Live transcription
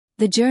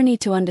The journey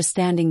to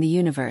understanding the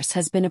universe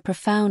has been a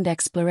profound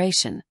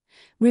exploration,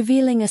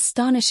 revealing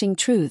astonishing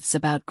truths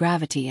about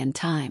gravity and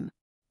time.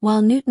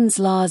 While Newton's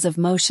laws of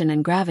motion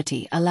and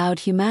gravity allowed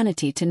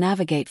humanity to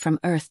navigate from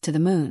Earth to the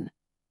Moon,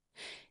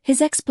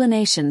 his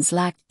explanations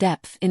lacked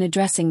depth in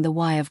addressing the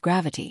why of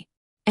gravity.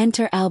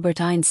 Enter Albert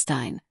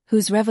Einstein,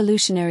 whose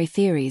revolutionary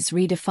theories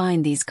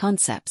redefine these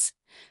concepts,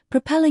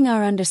 propelling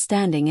our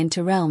understanding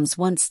into realms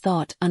once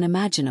thought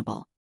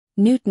unimaginable.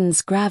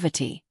 Newton's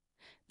gravity.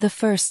 The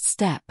first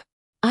step.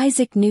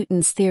 Isaac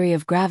Newton's theory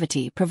of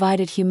gravity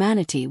provided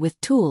humanity with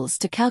tools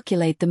to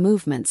calculate the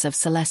movements of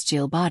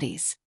celestial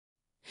bodies.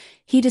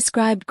 He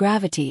described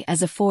gravity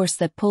as a force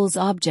that pulls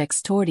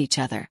objects toward each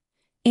other,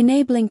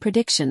 enabling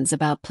predictions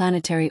about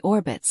planetary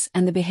orbits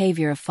and the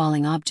behavior of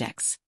falling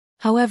objects.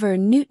 However,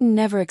 Newton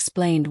never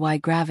explained why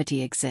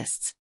gravity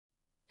exists.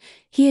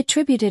 He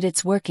attributed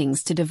its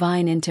workings to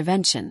divine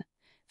intervention,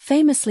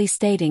 famously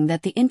stating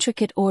that the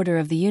intricate order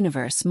of the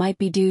universe might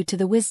be due to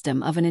the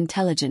wisdom of an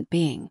intelligent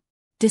being.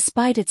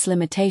 Despite its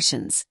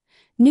limitations,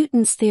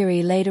 Newton's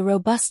theory laid a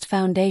robust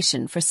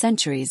foundation for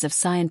centuries of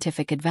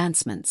scientific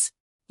advancements.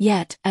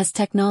 Yet, as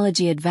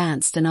technology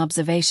advanced and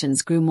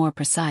observations grew more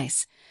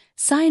precise,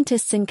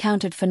 scientists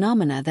encountered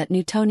phenomena that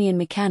Newtonian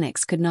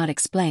mechanics could not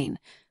explain,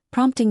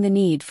 prompting the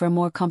need for a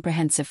more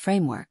comprehensive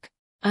framework.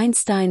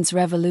 Einstein's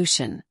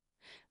revolution.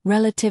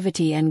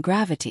 Relativity and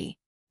gravity.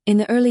 In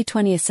the early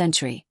 20th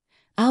century,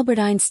 Albert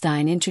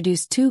Einstein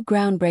introduced two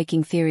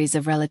groundbreaking theories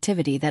of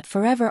relativity that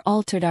forever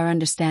altered our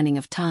understanding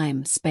of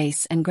time,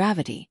 space, and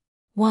gravity.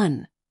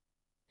 1.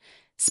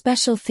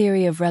 Special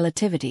theory of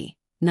relativity,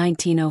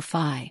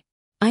 1905.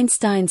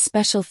 Einstein's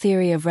special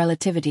theory of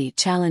relativity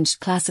challenged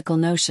classical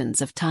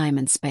notions of time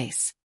and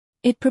space.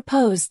 It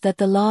proposed that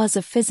the laws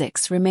of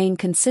physics remain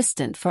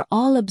consistent for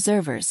all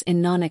observers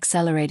in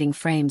non-accelerating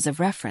frames of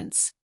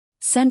reference.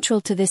 Central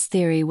to this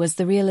theory was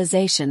the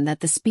realization that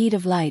the speed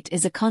of light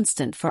is a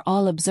constant for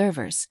all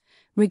observers,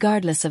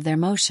 regardless of their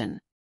motion.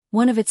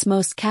 One of its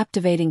most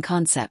captivating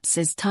concepts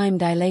is time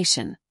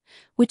dilation,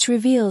 which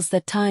reveals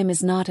that time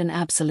is not an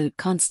absolute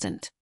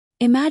constant.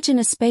 Imagine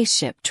a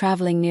spaceship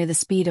traveling near the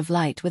speed of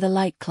light with a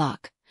light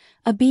clock,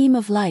 a beam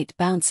of light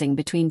bouncing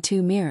between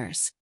two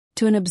mirrors.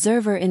 To an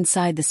observer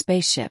inside the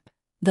spaceship,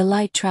 the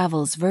light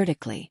travels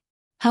vertically.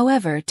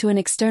 However, to an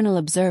external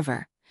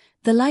observer,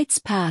 the light's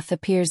path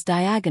appears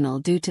diagonal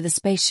due to the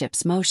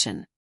spaceship's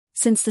motion.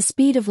 Since the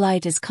speed of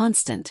light is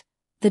constant,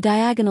 the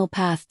diagonal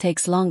path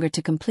takes longer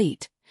to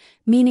complete,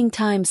 meaning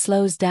time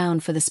slows down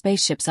for the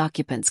spaceship's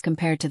occupants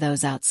compared to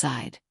those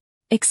outside.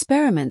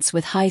 Experiments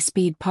with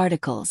high-speed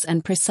particles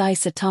and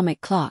precise atomic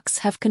clocks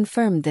have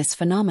confirmed this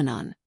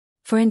phenomenon.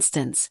 For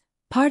instance,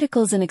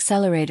 particles in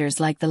accelerators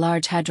like the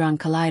Large Hadron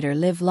Collider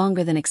live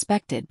longer than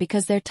expected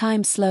because their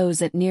time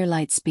slows at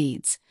near-light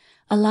speeds,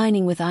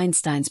 aligning with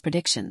Einstein's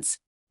predictions.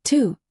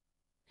 2.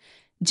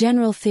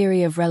 General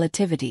theory of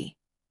relativity,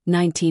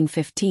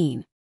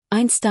 1915.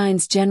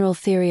 Einstein's general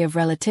theory of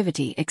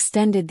relativity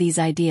extended these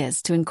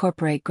ideas to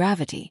incorporate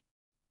gravity.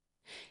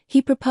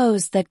 He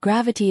proposed that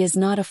gravity is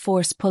not a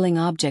force pulling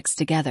objects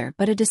together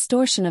but a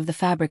distortion of the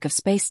fabric of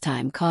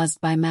spacetime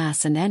caused by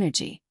mass and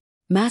energy.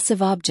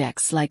 Massive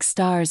objects like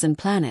stars and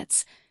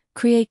planets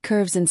create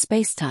curves in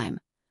spacetime,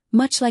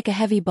 much like a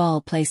heavy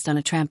ball placed on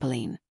a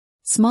trampoline.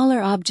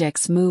 Smaller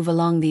objects move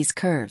along these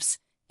curves,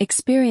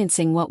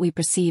 experiencing what we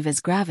perceive as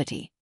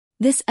gravity.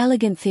 This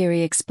elegant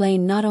theory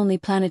explained not only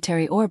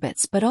planetary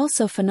orbits but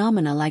also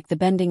phenomena like the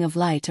bending of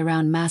light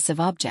around massive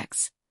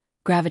objects,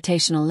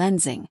 gravitational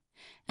lensing,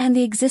 and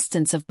the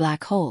existence of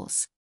black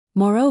holes.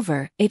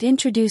 Moreover, it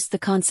introduced the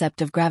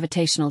concept of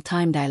gravitational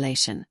time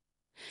dilation.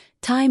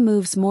 Time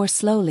moves more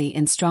slowly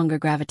in stronger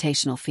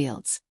gravitational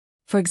fields.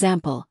 For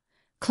example,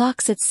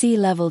 clocks at sea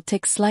level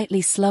tick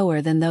slightly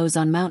slower than those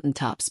on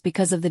mountaintops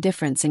because of the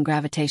difference in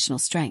gravitational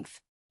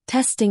strength.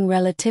 Testing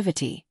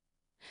relativity.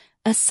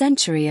 A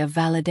century of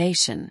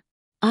validation.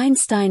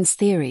 Einstein's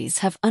theories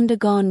have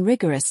undergone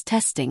rigorous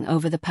testing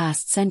over the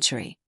past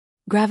century.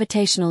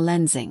 Gravitational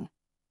lensing.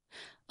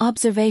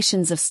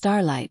 Observations of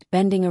starlight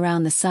bending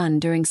around the sun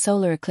during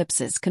solar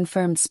eclipses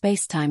confirmed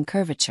spacetime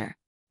curvature.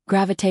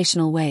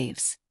 Gravitational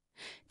waves.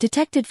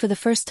 Detected for the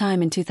first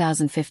time in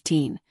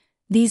 2015,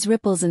 these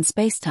ripples in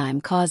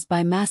spacetime caused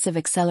by massive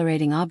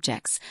accelerating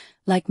objects,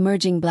 like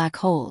merging black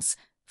holes,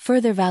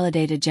 further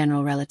validated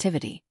general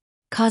relativity.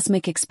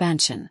 Cosmic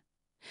expansion.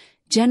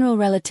 General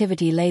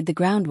relativity laid the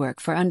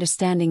groundwork for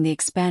understanding the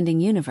expanding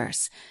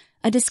universe,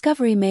 a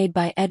discovery made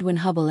by Edwin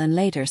Hubble and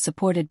later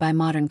supported by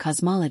modern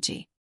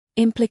cosmology.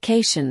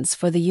 Implications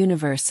for the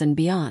universe and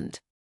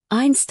beyond.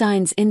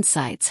 Einstein's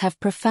insights have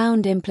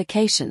profound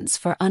implications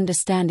for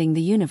understanding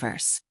the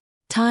universe.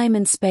 Time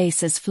and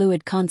space as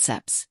fluid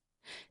concepts.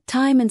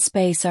 Time and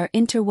space are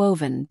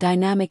interwoven,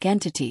 dynamic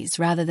entities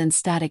rather than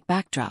static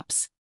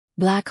backdrops.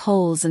 Black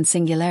holes and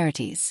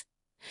singularities.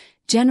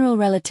 General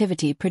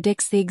relativity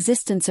predicts the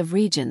existence of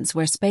regions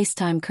where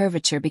spacetime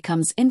curvature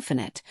becomes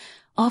infinite,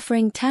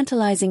 offering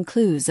tantalizing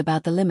clues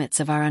about the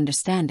limits of our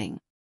understanding.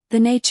 The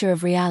nature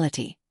of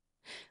reality.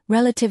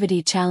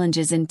 Relativity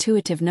challenges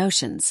intuitive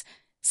notions,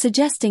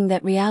 suggesting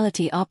that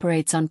reality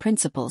operates on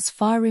principles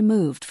far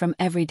removed from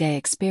everyday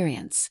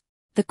experience.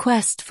 The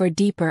quest for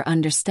deeper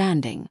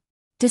understanding.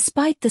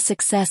 Despite the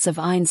success of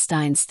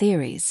Einstein's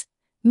theories,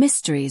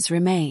 mysteries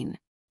remain.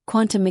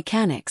 Quantum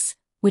mechanics,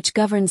 which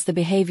governs the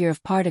behavior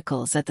of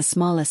particles at the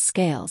smallest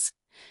scales,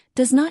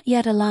 does not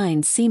yet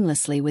align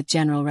seamlessly with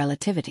general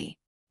relativity.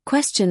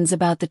 Questions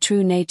about the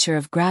true nature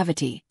of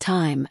gravity,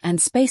 time, and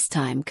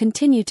spacetime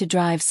continue to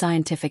drive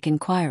scientific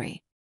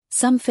inquiry.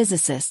 Some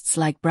physicists,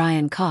 like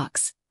Brian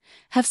Cox,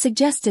 have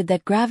suggested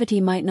that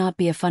gravity might not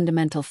be a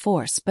fundamental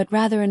force but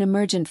rather an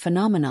emergent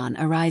phenomenon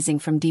arising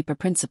from deeper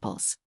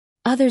principles.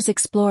 Others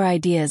explore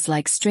ideas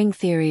like string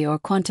theory or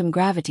quantum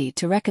gravity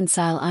to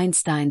reconcile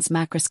Einstein's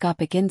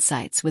macroscopic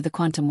insights with the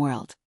quantum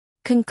world.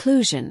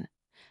 Conclusion: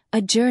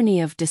 a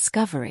journey of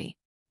discovery.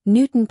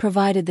 Newton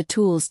provided the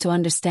tools to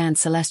understand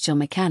celestial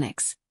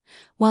mechanics,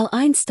 while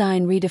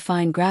Einstein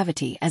redefined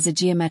gravity as a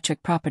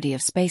geometric property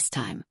of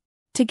spacetime.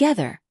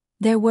 Together,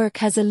 their work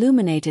has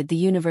illuminated the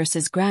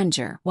universe's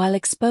grandeur while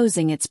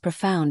exposing its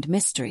profound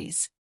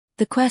mysteries.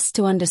 The quest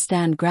to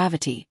understand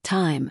gravity,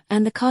 time,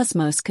 and the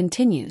cosmos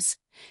continues,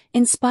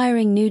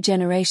 inspiring new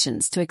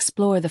generations to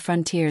explore the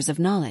frontiers of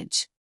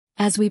knowledge.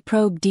 As we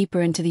probe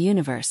deeper into the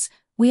universe,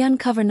 we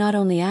uncover not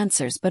only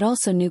answers but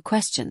also new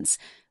questions,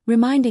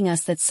 reminding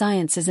us that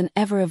science is an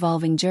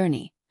ever-evolving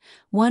journey,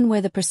 one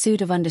where the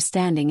pursuit of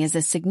understanding is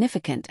as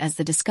significant as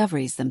the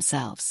discoveries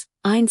themselves.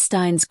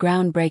 Einstein's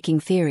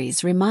groundbreaking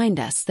theories remind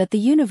us that the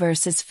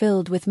universe is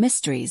filled with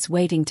mysteries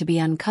waiting to be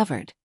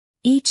uncovered.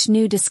 Each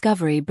new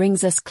discovery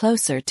brings us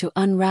closer to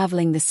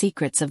unraveling the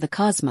secrets of the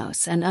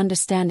cosmos and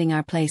understanding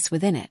our place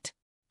within it.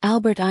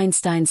 Albert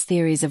Einstein's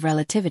theories of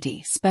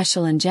relativity,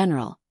 special and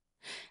general,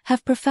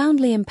 have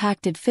profoundly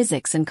impacted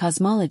physics and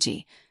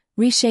cosmology,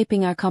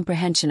 reshaping our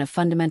comprehension of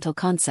fundamental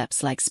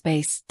concepts like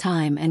space,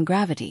 time, and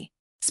gravity.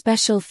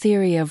 Special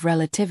theory of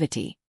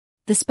relativity.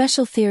 The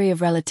special theory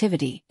of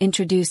relativity,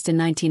 introduced in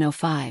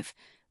 1905,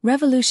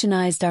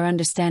 revolutionized our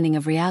understanding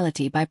of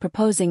reality by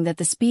proposing that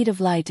the speed of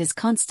light is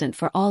constant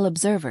for all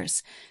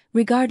observers,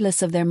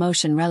 regardless of their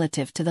motion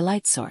relative to the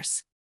light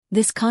source.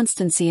 This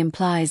constancy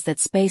implies that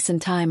space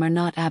and time are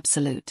not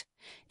absolute.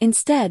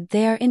 Instead,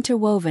 they are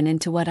interwoven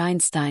into what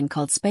Einstein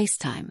called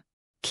spacetime.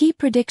 Key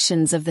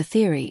predictions of the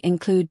theory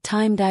include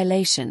time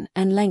dilation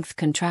and length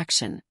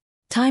contraction.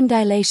 Time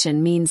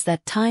dilation means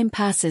that time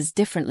passes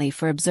differently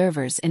for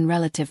observers in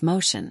relative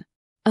motion.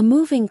 A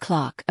moving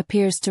clock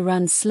appears to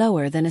run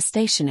slower than a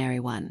stationary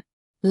one.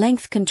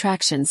 Length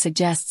contraction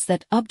suggests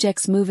that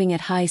objects moving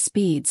at high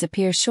speeds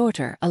appear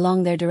shorter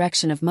along their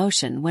direction of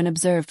motion when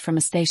observed from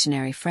a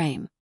stationary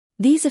frame.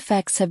 These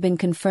effects have been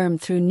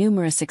confirmed through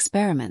numerous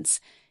experiments,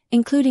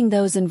 including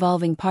those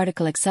involving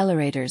particle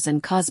accelerators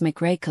and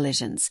cosmic ray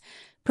collisions,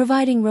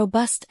 providing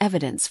robust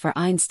evidence for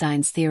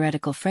Einstein's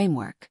theoretical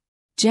framework.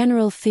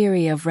 General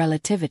theory of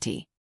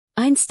relativity.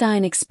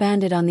 Einstein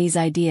expanded on these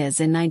ideas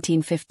in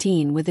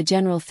 1915 with the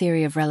general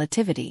theory of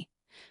relativity,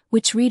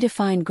 which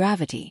redefined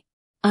gravity.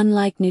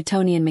 Unlike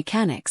Newtonian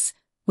mechanics,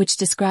 which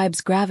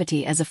describes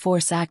gravity as a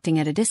force acting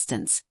at a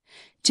distance,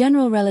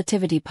 general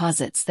relativity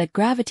posits that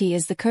gravity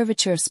is the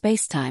curvature of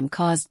spacetime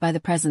caused by the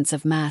presence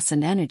of mass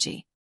and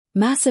energy.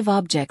 Massive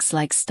objects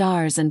like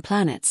stars and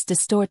planets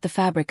distort the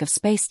fabric of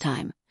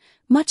spacetime,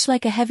 much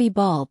like a heavy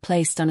ball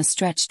placed on a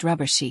stretched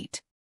rubber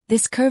sheet.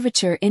 This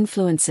curvature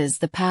influences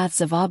the paths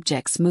of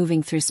objects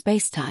moving through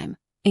spacetime,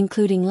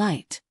 including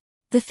light.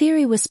 The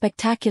theory was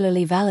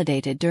spectacularly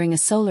validated during a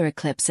solar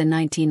eclipse in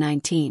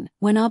 1919,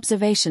 when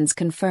observations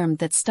confirmed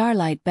that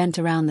starlight bent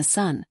around the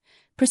sun,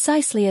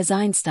 precisely as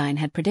Einstein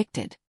had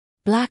predicted.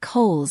 Black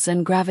holes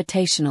and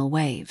gravitational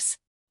waves.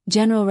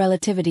 General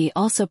relativity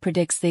also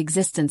predicts the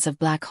existence of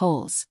black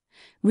holes,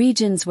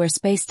 regions where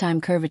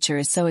spacetime curvature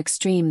is so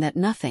extreme that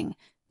nothing,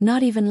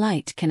 not even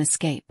light, can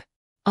escape.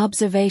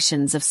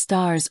 Observations of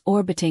stars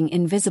orbiting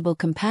invisible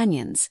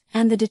companions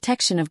and the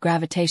detection of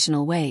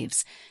gravitational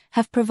waves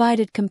have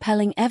provided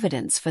compelling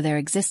evidence for their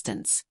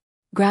existence.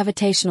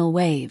 Gravitational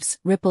waves,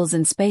 ripples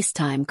in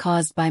spacetime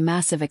caused by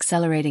massive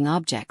accelerating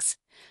objects,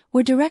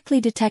 were directly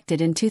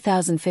detected in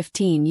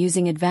 2015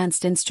 using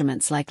advanced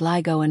instruments like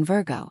LIGO and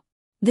Virgo.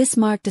 This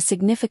marked a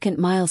significant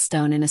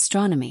milestone in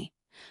astronomy,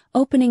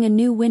 opening a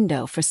new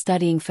window for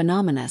studying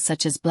phenomena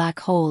such as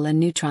black hole and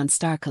neutron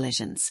star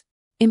collisions.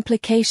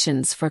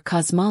 Implications for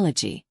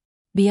cosmology.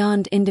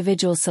 Beyond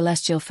individual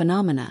celestial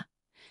phenomena,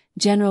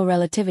 general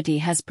relativity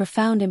has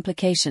profound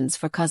implications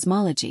for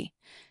cosmology,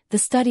 the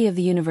study of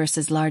the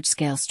universe's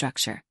large-scale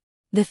structure.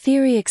 The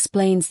theory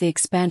explains the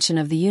expansion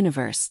of the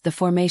universe, the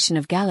formation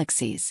of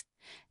galaxies,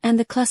 and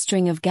the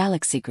clustering of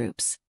galaxy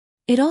groups.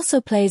 It also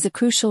plays a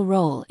crucial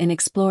role in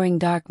exploring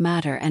dark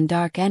matter and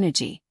dark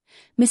energy,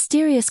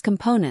 mysterious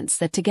components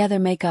that together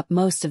make up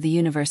most of the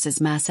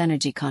universe's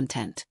mass-energy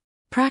content.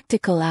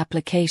 Practical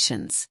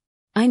applications.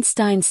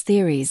 Einstein's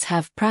theories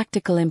have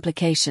practical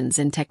implications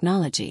in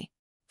technology.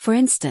 For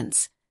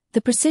instance,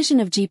 the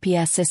precision of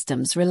GPS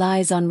systems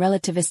relies on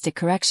relativistic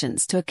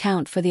corrections to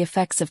account for the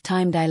effects of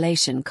time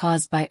dilation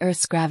caused by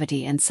Earth's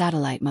gravity and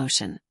satellite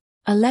motion.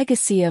 A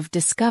legacy of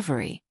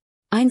discovery.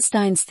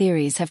 Einstein's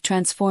theories have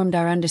transformed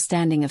our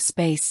understanding of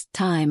space,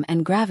 time,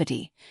 and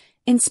gravity,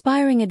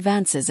 inspiring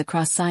advances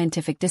across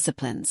scientific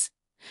disciplines.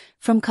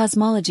 From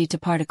cosmology to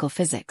particle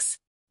physics,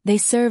 they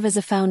serve as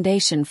a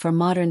foundation for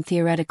modern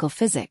theoretical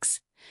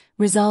physics,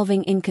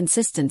 resolving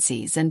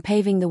inconsistencies and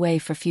paving the way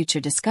for future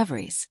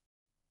discoveries.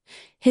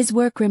 His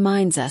work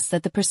reminds us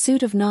that the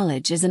pursuit of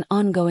knowledge is an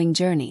ongoing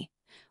journey,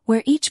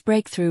 where each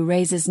breakthrough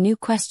raises new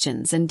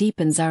questions and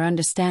deepens our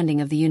understanding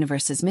of the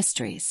universe's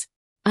mysteries.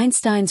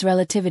 Einstein's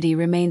relativity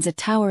remains a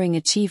towering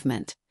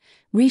achievement,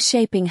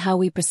 reshaping how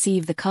we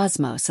perceive the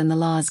cosmos and the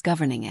laws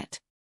governing it.